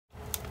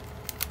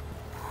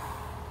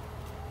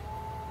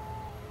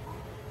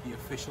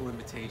official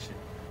invitation.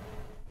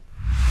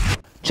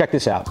 Check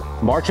this out.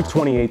 March of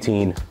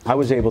 2018, I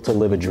was able to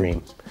live a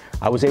dream.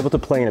 I was able to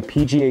play in a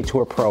PGA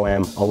Tour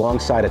Pro-Am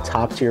alongside a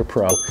top-tier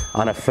pro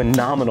on a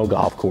phenomenal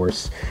golf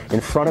course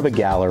in front of a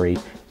gallery.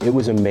 It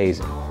was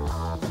amazing.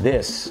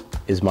 This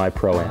is my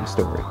Pro-Am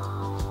story.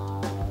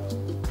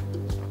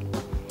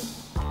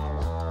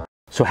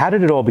 So how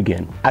did it all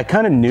begin? I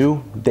kind of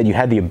knew that you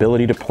had the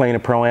ability to play in a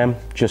Pro-Am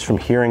just from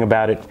hearing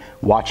about it,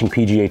 watching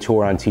PGA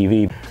Tour on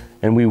TV,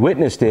 and we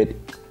witnessed it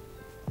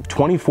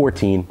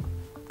 2014.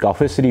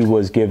 Golficity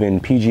was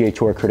given PGA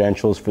Tour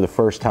credentials for the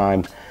first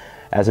time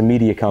as a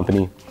media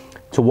company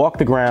to walk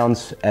the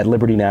grounds at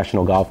Liberty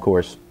National Golf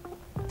Course.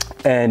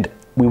 And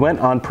we went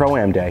on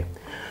Pro-Am Day.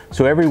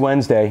 So every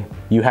Wednesday,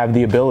 you have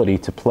the ability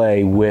to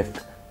play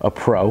with a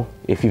pro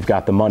if you've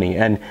got the money.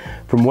 And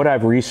from what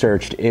I've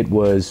researched, it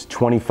was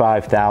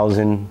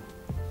 $25,000,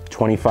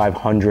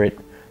 $2,500,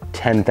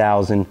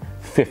 $10,000,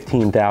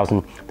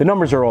 $15,000. The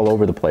numbers are all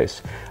over the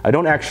place. I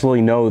don't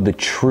actually know the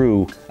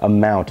true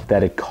amount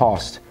that it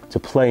costs to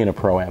play in a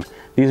Pro-Am.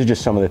 These are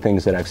just some of the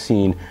things that I've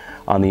seen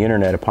on the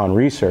internet upon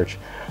research.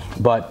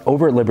 But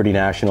over at Liberty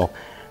National,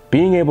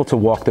 being able to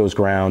walk those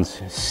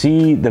grounds,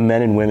 see the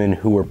men and women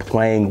who were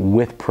playing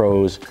with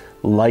pros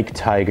like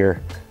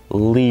Tiger,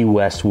 Lee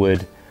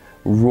Westwood,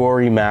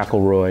 Rory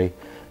McIlroy,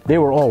 they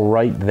were all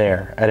right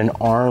there at an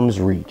arm's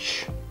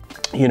reach.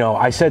 You know,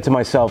 I said to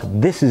myself,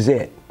 this is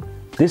it.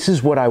 This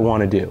is what I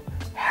want to do.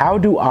 How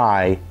do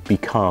I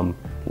become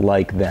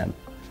like them?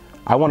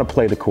 I want to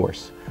play the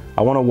course.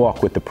 I want to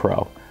walk with the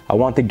pro. I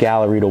want the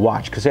gallery to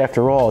watch, because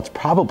after all, it's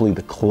probably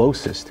the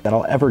closest that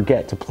I'll ever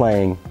get to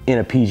playing in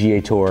a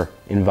PGA Tour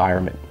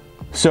environment.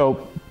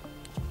 So,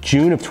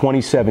 June of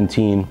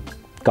 2017,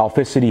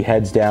 Golficity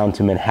heads down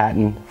to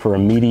Manhattan for a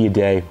media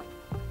day,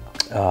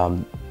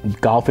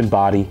 Golf and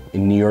Body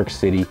in New York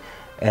City,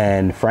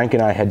 and Frank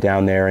and I head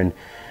down there, and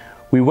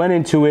we went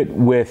into it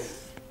with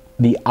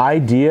the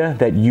idea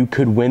that you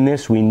could win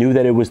this. We knew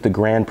that it was the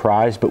grand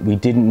prize, but we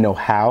didn't know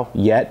how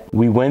yet.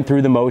 We went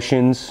through the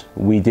motions.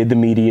 We did the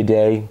media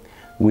day.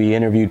 We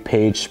interviewed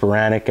Paige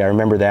Sporanic. I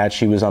remember that.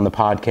 She was on the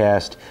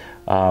podcast.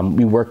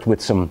 We worked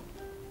with some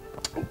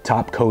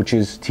top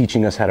coaches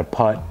teaching us how to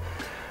putt,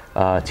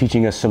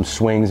 teaching us some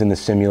swings in the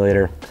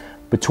simulator.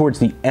 But towards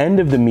the end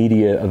of the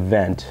media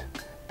event,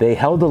 they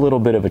held a little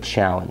bit of a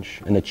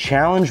challenge. And the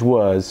challenge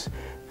was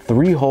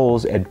 3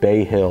 holes at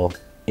Bay Hill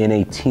in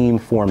a team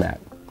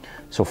format.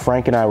 So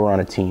Frank and I were on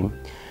a team,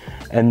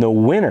 and the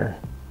winner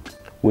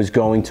was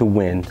going to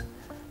win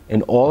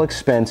an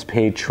all-expense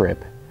paid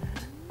trip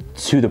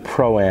to the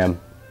Pro-Am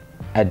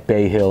at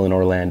Bay Hill in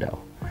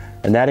Orlando.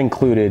 And that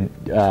included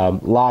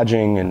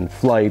lodging and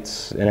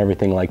flights and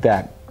everything like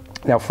that.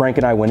 Now, Frank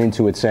and I went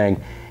into it saying,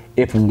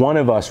 if one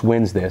of us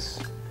wins this,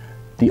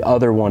 the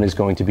other one is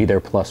going to be their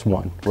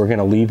 +1. We're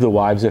gonna leave the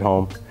wives at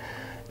home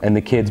and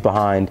the kids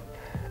behind,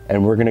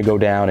 and we're gonna go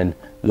down, and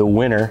the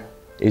winner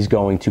is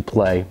going to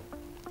play,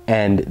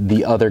 and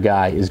the other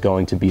guy is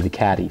going to be the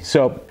caddy.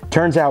 So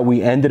turns out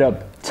we ended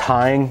up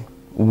tying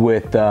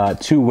with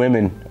 2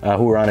 women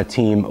who were on a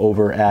team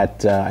over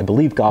at, I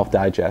believe Golf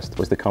Digest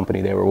was the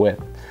company they were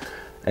with.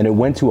 And it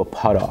went to a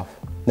putt-off.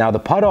 Now the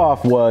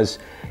putt-off was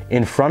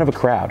in front of a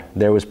crowd.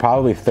 There was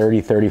probably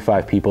 30,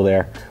 35 people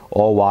there,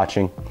 all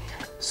watching.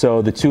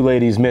 So the 2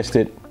 ladies missed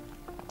it.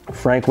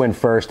 Frank went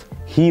first.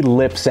 He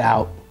lips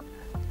out,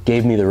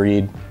 gave me the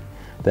read.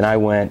 Then I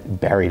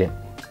went, buried it.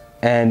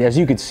 And as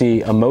you could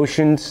see,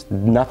 emotions,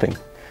 nothing.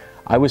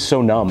 I was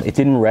so numb. It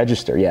didn't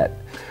register yet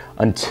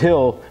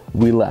until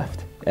we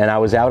left. And I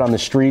was out on the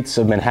streets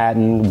of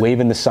Manhattan,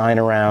 waving the sign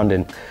around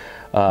and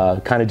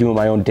kind of doing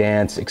my own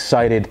dance,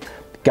 excited.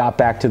 Got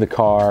back to the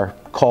car,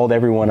 called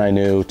everyone I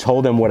knew,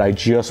 told them what I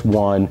just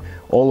won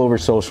all over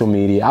social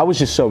media. I was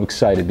just so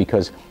excited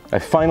because I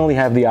finally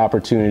have the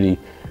opportunity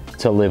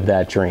to live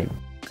that dream.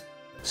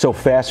 So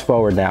fast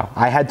forward now,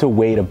 I had to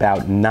wait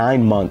about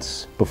 9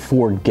 months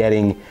before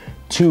getting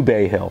to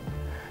Bay Hill.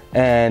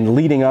 And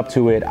leading up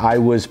to it, I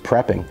was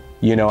prepping.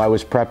 You know, I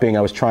was prepping,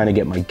 I was trying to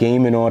get my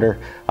game in order,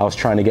 I was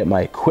trying to get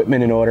my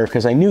equipment in order,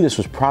 because I knew this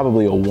was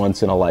probably a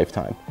once in a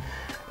lifetime.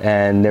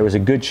 And there was a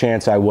good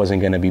chance I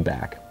wasn't gonna be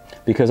back,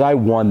 because I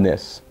won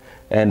this.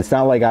 And it's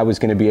not like I was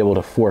gonna be able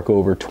to fork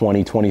over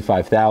 20,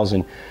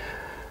 25,000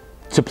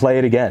 to play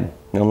it again,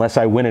 unless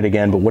I win it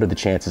again, but what are the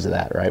chances of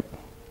that, right?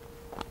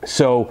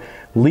 So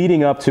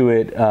leading up to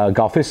it,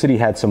 Golficity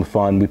had some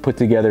fun. We put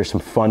together some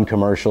fun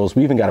commercials.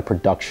 We even got a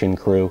production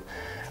crew.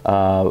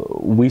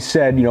 We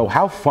said, you know,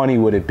 how funny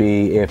would it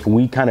be if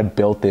we kind of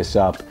built this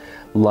up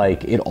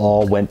like it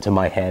all went to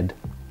my head.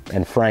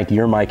 And Frank,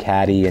 you're my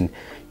caddy, and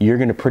you're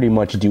gonna pretty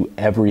much do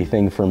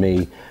everything for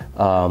me,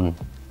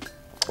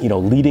 you know,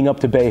 leading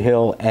up to Bay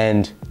Hill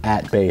and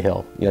at Bay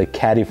Hill. You know, like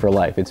caddy for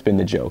life. It's been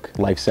the joke,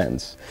 life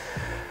sentence.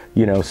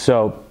 You know,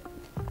 so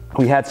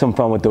we had some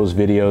fun with those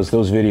videos.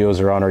 Those videos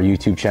are on our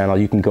YouTube channel.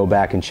 You can go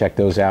back and check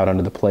those out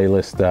under the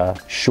playlist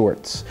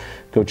shorts.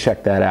 Go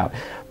check that out.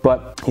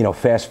 But, you know,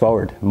 fast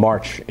forward,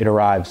 March, it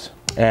arrives.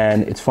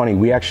 And it's funny,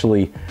 we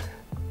actually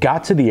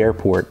got to the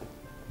airport,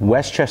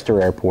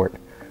 Westchester Airport,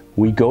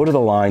 We go to the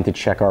line to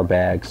check our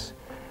bags,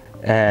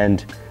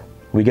 and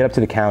we get up to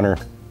the counter,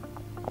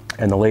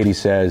 and the lady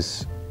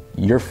says,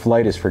 "Your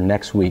flight is for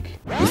next week."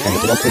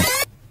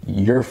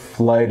 Your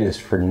flight is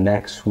for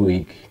next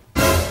week.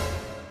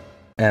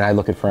 And I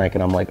look at Frank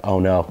and I'm like, oh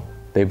no,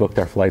 they booked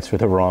our flights for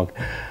the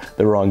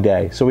wrong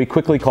day. So we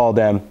quickly called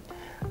them.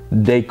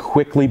 They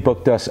quickly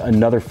booked us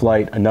another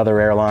flight, another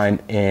airline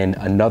in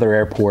another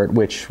airport,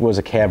 which was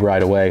a cab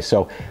ride away.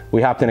 So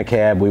we hopped in a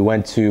cab. We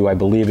went to, I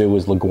believe it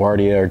was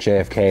LaGuardia or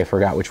JFK. I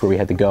forgot which way we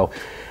had to go.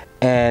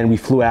 And we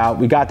flew out.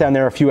 We got down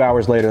there a few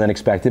hours later than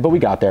expected, but we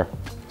got there.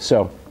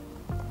 So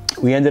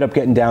we ended up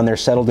getting down there,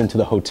 settled into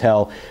the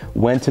hotel,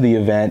 went to the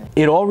event.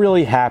 It all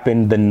really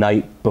happened the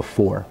night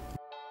before.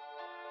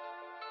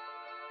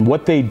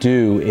 What they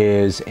do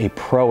is a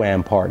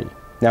Pro-Am party.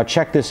 Now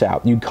check this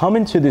out. You come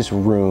into this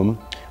room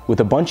with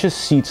a bunch of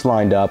seats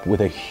lined up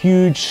with a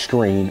huge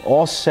screen,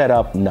 all set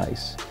up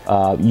nice.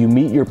 You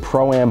meet your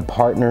Pro-Am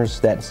partners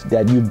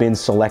that you've been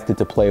selected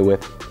to play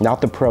with.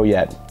 Not the pro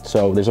yet,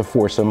 so there's a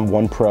foursome,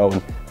 1 pro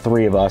and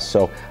 3 of us.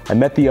 So I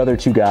met the other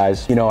 2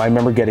 guys. You know, I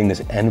remember getting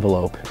this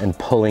envelope and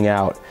pulling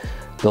out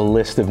the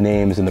list of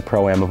names in the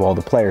Pro-Am of all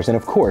the players. And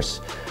of course,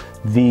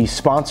 the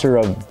sponsor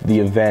of the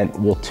event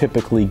will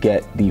typically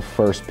get the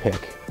first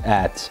pick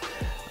at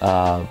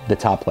the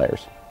top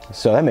players.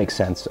 So that makes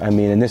sense. I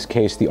mean, in this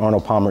case, the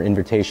Arnold Palmer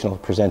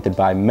Invitational presented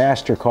by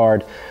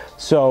MasterCard.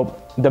 So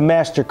the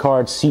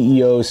MasterCard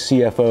CEOs,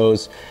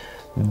 CFOs,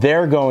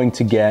 they're going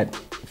to get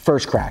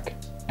first crack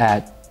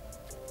at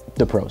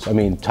the pros. I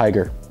mean,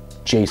 Tiger,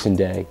 Jason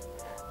Day,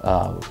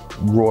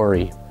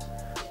 Rory,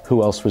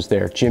 who else was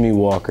there? Jimmy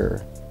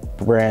Walker,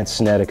 Brandt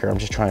Snedeker. I'm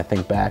just trying to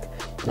think back.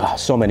 Oh,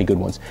 so many good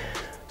ones.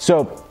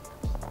 So,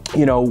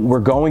 you know, we're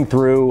going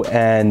through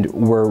and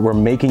we're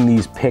making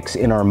these picks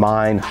in our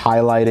mind,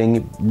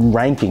 highlighting,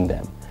 ranking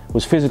them. It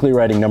was physically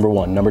writing number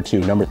 1, number 2,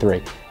 number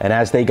 3. And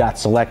as they got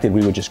selected,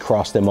 we would just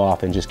cross them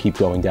off and just keep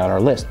going down our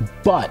list.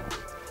 But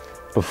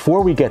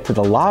before we get to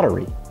the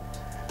lottery,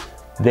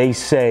 they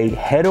say,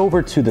 head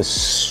over to the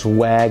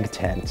swag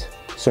tent.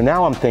 So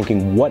now I'm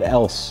thinking, what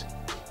else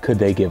could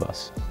they give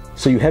us?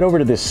 So you head over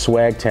to this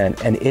swag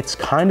tent and it's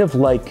kind of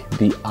like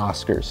the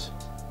Oscars.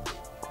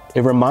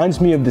 It reminds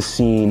me of the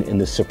scene in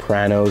The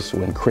Sopranos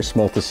when Chris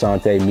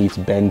Moltisanti meets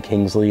Ben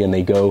Kingsley and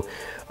they go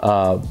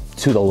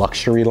to the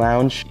luxury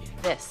lounge.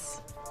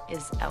 This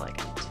is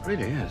elegant. It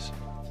really is.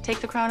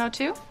 Take the chrono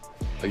too?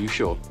 Are you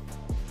sure?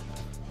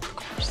 Of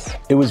course.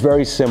 It was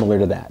very similar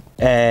to that.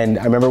 And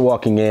I remember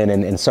walking in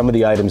and some of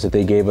the items that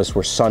they gave us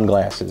were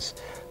sunglasses,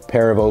 a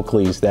pair of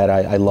Oakleys that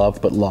I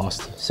loved but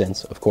lost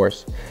since, of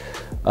course.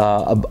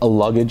 A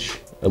luggage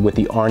with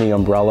the Arnie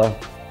umbrella.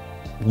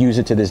 Use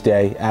it to this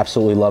day.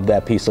 Absolutely love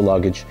that piece of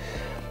luggage.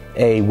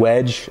 A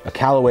wedge, a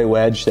Callaway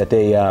wedge that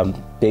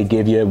they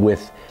give you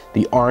with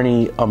the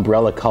Arnie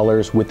umbrella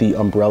colors with the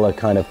umbrella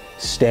kind of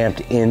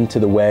stamped into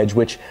the wedge,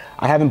 which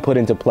I haven't put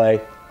into play.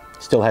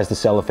 Still has the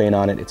cellophane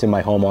on it. It's in my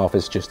home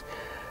office, just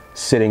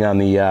sitting on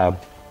the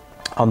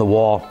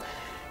wall.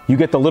 You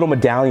get the little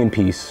medallion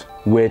piece,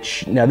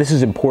 which, now this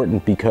is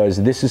important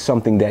because this is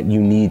something that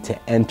you need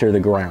to enter the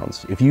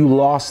grounds. If you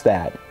lost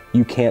that,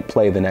 you can't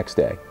play the next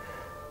day.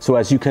 So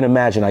as you can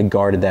imagine, I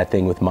guarded that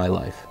thing with my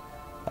life.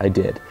 I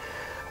did.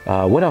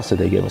 What else did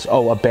they give us?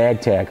 Oh, a bag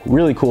tag.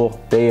 Really cool.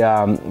 They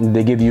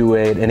give you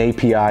an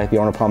API, the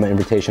Arnold Palmer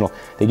Invitational.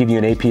 They give you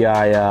an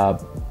API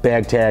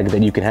bag tag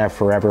that you can have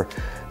forever.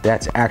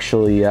 That's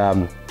actually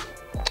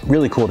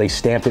really cool. They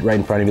stamped it right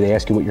in front of you. They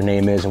ask you what your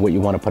name is and what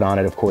you want to put on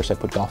it. Of course, I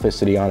put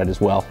Golficity on it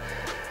as well.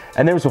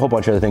 And there was a whole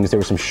bunch of other things.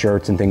 There were some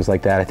shirts and things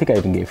like that. I think I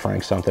even gave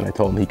Frank something. I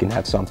told him he can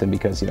have something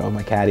because, you know,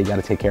 my caddy, got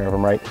to take care of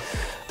him, right?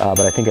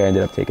 But I think I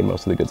ended up taking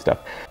most of the good stuff.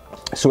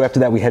 So after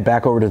that, we head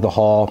back over to the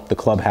hall, the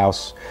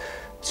clubhouse,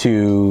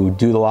 to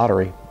do the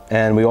lottery.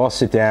 And we all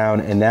sit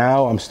down, and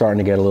now I'm starting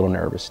to get a little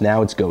nervous.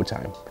 Now it's go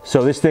time.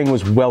 So this thing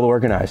was well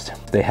organized.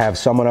 They have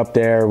someone up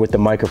there with the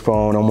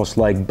microphone, almost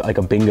like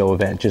a bingo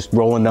event, just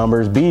rolling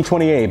numbers,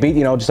 B28,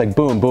 you know, just like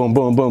boom, boom,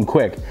 boom, boom,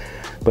 quick.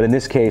 But in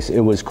this case, it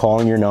was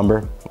calling your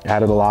number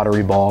out of the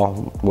lottery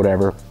ball,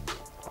 whatever.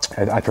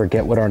 I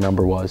forget what our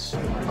number was.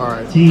 All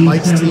right,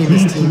 Mike's team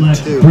is team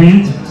 2.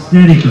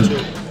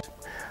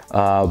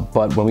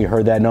 But when we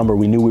heard that number,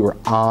 we knew we were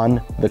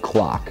on the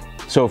clock.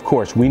 So of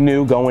course, we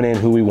knew going in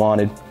who we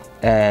wanted,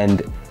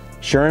 and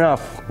sure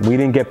enough, we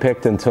didn't get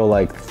picked until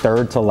like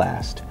 3rd to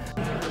last.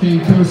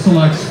 Team 2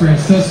 selects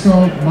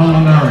Francisco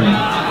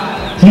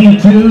Molinari. Team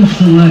 2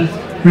 select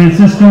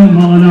Francisco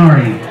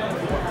Molinari.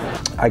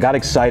 I got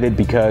excited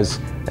because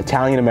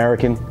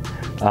Italian-American,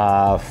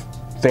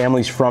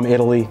 families from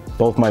Italy,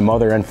 both my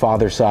mother and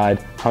father's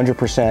side,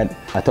 100%.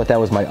 I thought that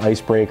was my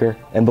icebreaker.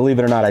 And believe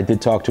it or not, I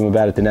did talk to him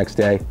about it the next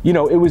day. You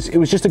know, it was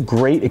just a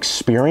great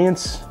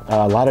experience,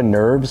 a lot of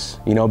nerves,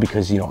 you know,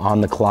 because, you know,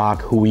 on the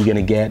clock, who are you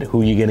gonna get,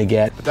 who are you gonna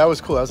get? But that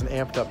was cool. That was an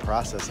amped up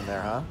process in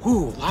there, huh?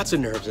 Ooh, lots of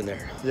nerves in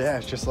there. Yeah,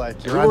 it's just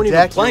like, you're We on weren't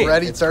deck, even you're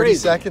ready, it's 30 crazy.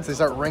 seconds, they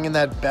start ringing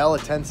that bell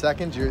at 10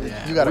 seconds, you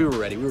gotta, we were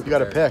ready, we were you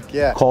gotta prepared. pick,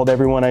 yeah. Called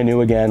everyone I knew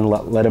again,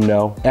 let them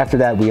know. After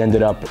that, we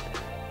ended up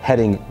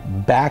heading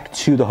back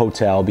to the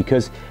hotel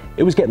because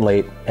it was getting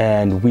late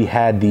and we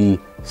had the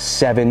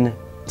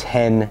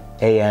 7:10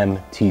 a.m.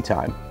 tee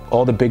time.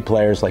 All the big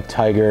players like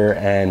Tiger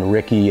and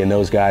Ricky and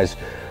those guys,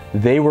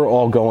 they were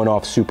all going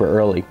off super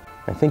early.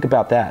 And think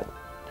about that.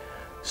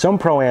 Some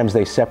Pro-Ams,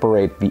 they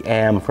separate the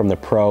Am from the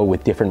Pro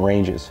with different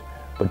ranges,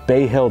 but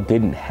Bay Hill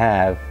didn't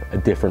have a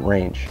different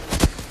range.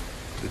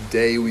 The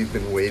day we've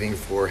been waiting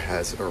for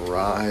has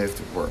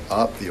arrived. We're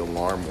up, the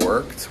alarm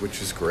worked,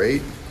 which is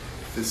great.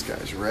 This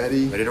guy's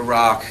ready. Ready to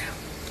rock.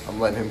 I'm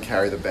letting him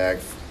carry the bag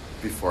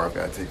before I've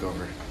got to take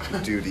over the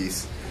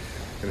duties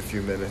in a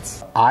few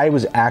minutes. I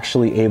was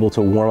actually able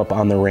to warm up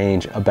on the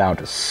range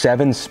about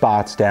 7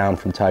 spots down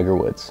from Tiger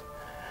Woods.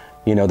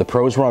 You know, the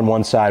pros were on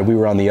one side, we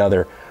were on the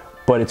other.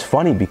 But it's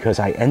funny because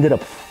I ended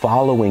up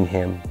following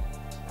him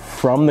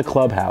from the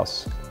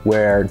clubhouse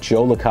where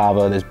Joe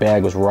LaCava, his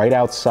bag was right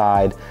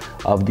outside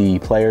of the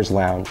players'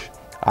 lounge.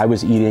 I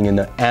was eating in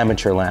the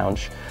amateur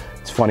lounge.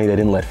 It's funny they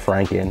didn't let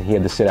Frank in. He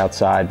had to sit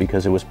outside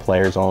because it was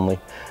players only.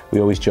 We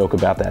always joke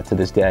about that to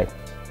this day.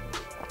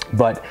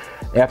 But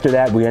after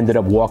that, we ended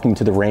up walking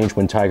to the range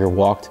when Tiger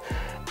walked.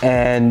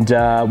 And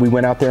we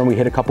went out there and we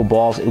hit a couple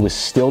balls. It was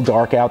still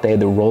dark out. They had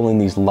to roll in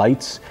these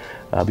lights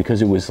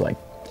because it was like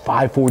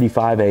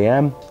 5:45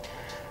 a.m.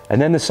 And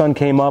then the sun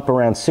came up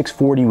around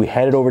 6:40. We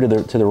headed over to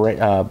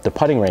the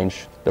putting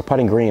range, the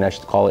putting green, I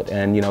should call it.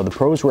 And you know, the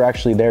pros were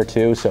actually there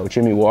too. So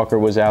Jimmy Walker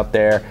was out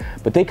there,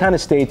 but they kind of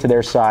stayed to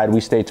their side.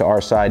 We stayed to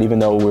our side, even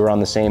though we were on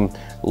the same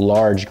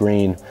large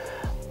green.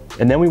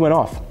 And then we went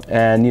off.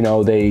 And you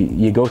know,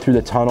 you go through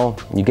the tunnel,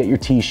 you get your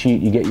tee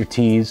sheet, you get your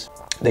tees.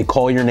 They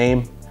call your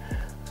name.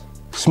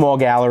 Small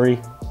gallery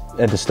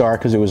at the start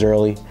because it was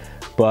early,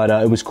 but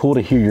it was cool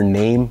to hear your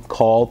name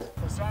called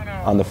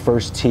on the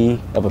first tee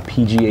of a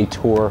PGA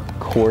Tour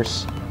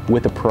course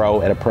with a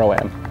pro at a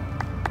Pro-Am.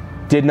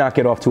 Did not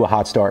get off to a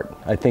hot start.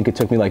 I think it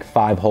took me like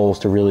 5 holes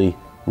to really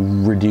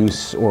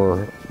reduce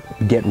or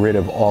get rid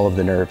of all of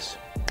the nerves.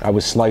 I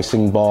was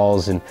slicing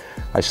balls and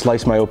I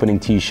sliced my opening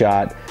tee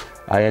shot.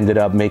 I ended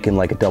up making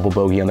like a double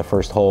bogey on the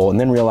first hole and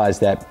then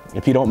realized that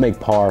if you don't make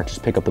par,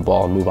 just pick up the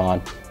ball and move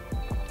on.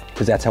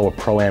 Because that's how a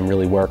Pro-Am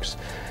really works.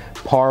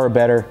 Par or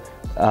better,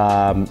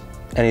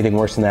 anything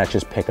worse than that,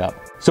 just pick up.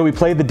 So we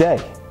played the day.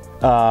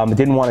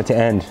 Didn't want it to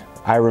end.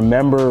 I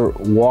remember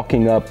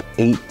walking up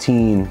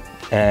 18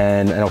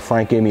 and I know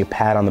Frank gave me a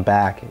pat on the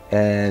back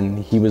and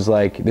he was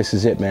like, this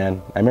is it,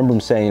 man. I remember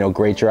him saying, you know,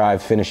 great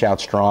drive, finish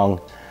out strong,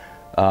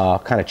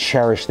 kind of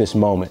cherish this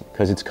moment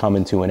because it's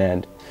coming to an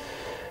end.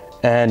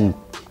 And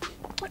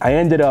I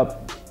ended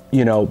up,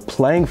 you know,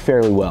 playing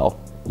fairly well.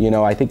 You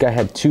know, I think I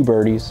had 2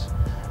 birdies.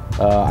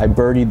 I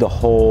birdied the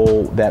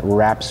hole that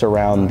wraps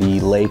around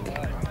the lake.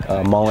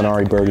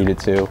 Molinari birdied it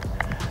too.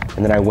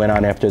 And then I went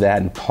on after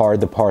that and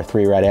parred the par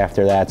 3 right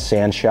after that.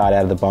 Sand shot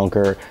out of the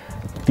bunker.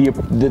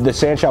 The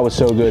sand shot was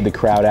so good, the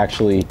crowd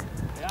actually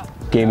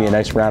gave me a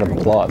nice round of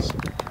applause.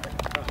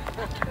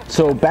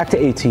 So back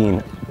to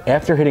 18.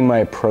 After hitting my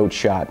approach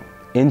shot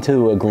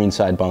into a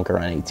greenside bunker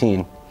on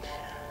 18,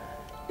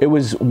 it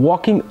was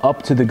walking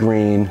up to the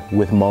green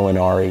with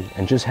Molinari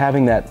and just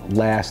having that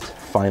last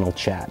final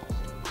chat.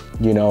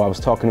 You know, I was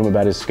talking to him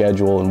about his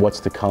schedule and what's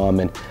to come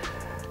and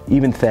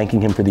even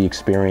thanking him for the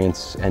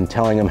experience and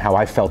telling him how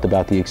I felt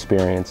about the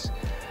experience.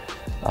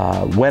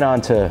 Went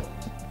on to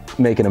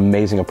make an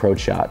amazing approach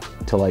shot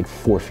to like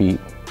 4 feet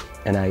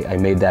and I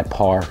made that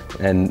par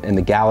and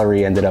the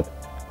gallery ended up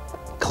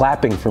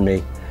clapping for me,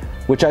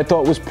 which I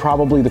thought was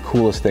probably the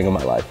coolest thing in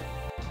my life.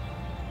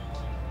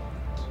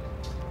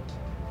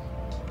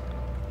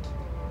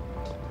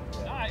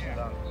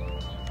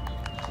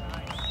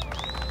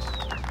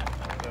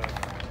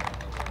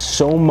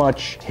 So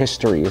much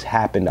history has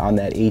happened on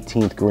that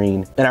 18th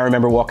green. And I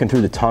remember walking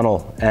through the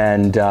tunnel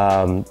and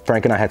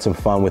Frank and I had some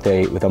fun with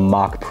a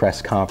mock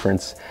press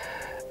conference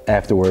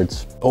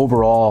afterwards.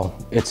 Overall,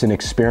 it's an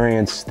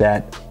experience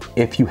that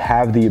if you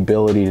have the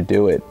ability to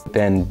do it,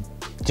 then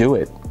do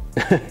it.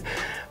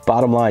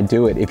 Bottom line,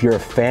 do it. If you're a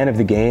fan of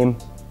the game,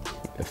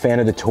 a fan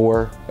of the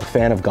tour, a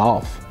fan of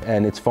golf.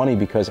 And it's funny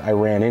because I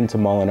ran into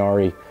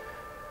Molinari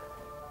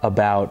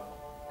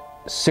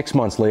about 6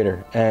 months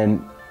later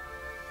and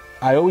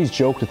I always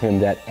joked with him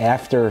that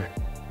after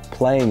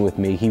playing with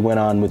me, he went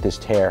on with this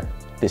tear.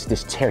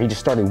 This tear, he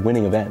just started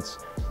winning events.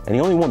 And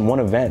he only won 1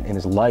 event in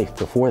his life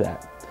before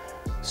that.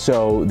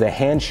 So the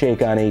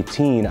handshake on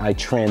 18, I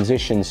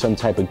transitioned some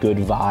type of good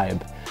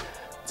vibe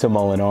to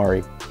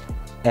Molinari.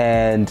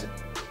 And,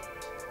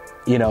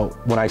 you know,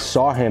 when I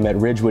saw him at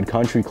Ridgewood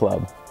Country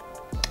Club,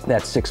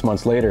 that 6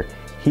 months later,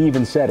 he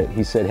even said it.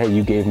 He said, hey,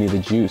 you gave me the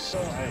juice.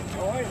 Hey,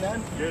 how are you,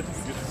 man? Good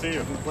to see you.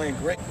 You're playing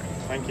great.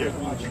 Thank you.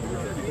 Come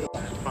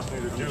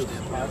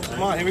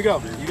on, here we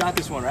go. You got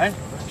this one, right?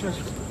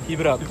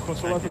 Keep it up.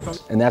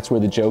 And that's where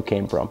the joke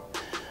came from.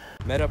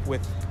 Met up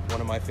with one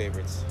of my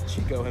favorites,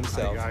 Chico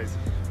himself. Hi, guys.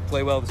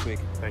 Play well this week.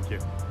 Thank you.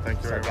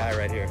 Thank you very much. Our guy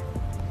right here.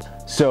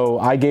 So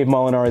I gave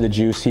Molinari the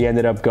juice. He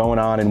ended up going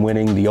on and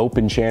winning the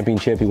Open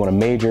Championship. He won a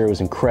major. It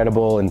was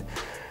incredible. And,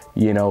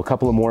 you know, a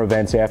couple of more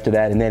events after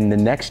that. And then the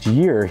next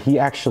year, he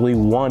actually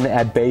won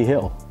at Bay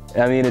Hill.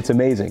 I mean, it's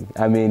amazing.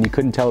 I mean, you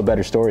couldn't tell a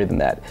better story than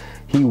that.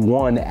 He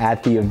won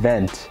at the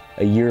event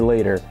a year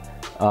later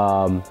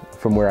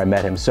from where I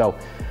met him. So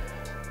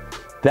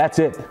that's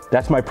it.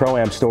 That's my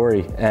Pro-Am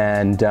story.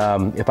 And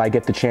if I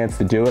get the chance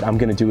to do it, I'm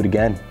gonna do it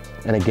again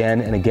and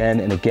again and again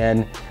and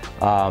again.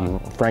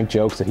 Frank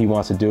jokes that he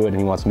wants to do it and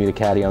he wants me to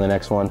caddy on the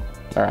next one.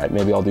 All right,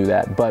 maybe I'll do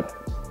that. But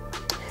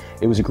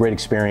it was a great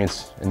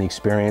experience and the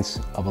experience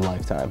of a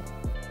lifetime.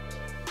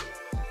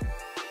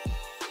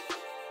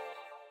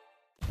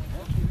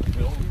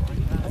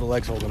 How the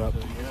legs holding up?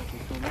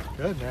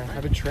 Good, man.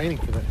 I've been training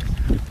for this.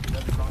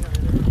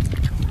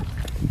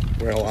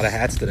 Wearing a lot of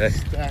hats today.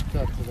 Stacked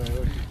up today.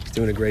 Look, He's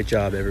doing a great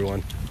job,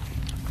 everyone.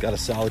 Got a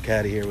solid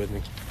caddy here with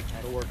me. a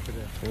lot of work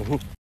to do.